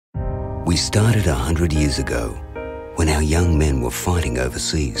We started 100 years ago when our young men were fighting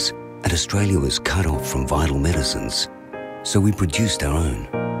overseas and Australia was cut off from vital medicines, so we produced our own.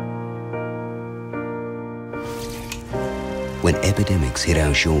 When epidemics hit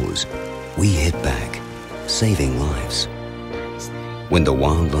our shores, we hit back, saving lives. When the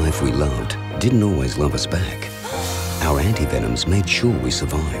wildlife we loved didn't always love us back, our antivenoms made sure we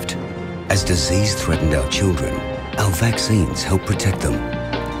survived. As disease threatened our children, our vaccines helped protect them.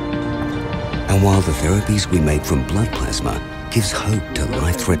 And while the therapies we make from blood plasma gives hope to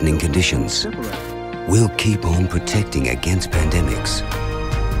life-threatening conditions, we'll keep on protecting against pandemics,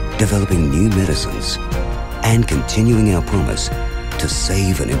 developing new medicines, and continuing our promise to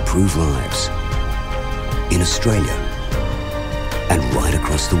save and improve lives in Australia and right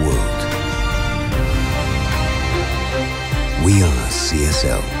across the world. We are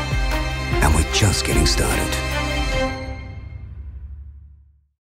CSL, and we're just getting started.